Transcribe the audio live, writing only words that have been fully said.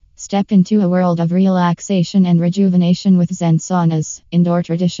Step into a world of relaxation and rejuvenation with Zensaunas, indoor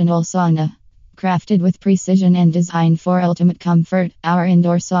traditional sauna. Crafted with precision and designed for ultimate comfort, our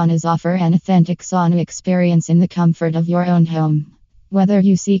indoor saunas offer an authentic sauna experience in the comfort of your own home. Whether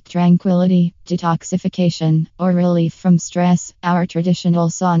you seek tranquility, detoxification, or relief from stress, our traditional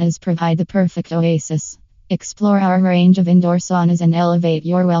saunas provide the perfect oasis. Explore our range of indoor saunas and elevate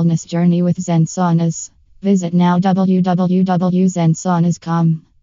your wellness journey with Zen Saunas. Visit now www.zensaunas.com.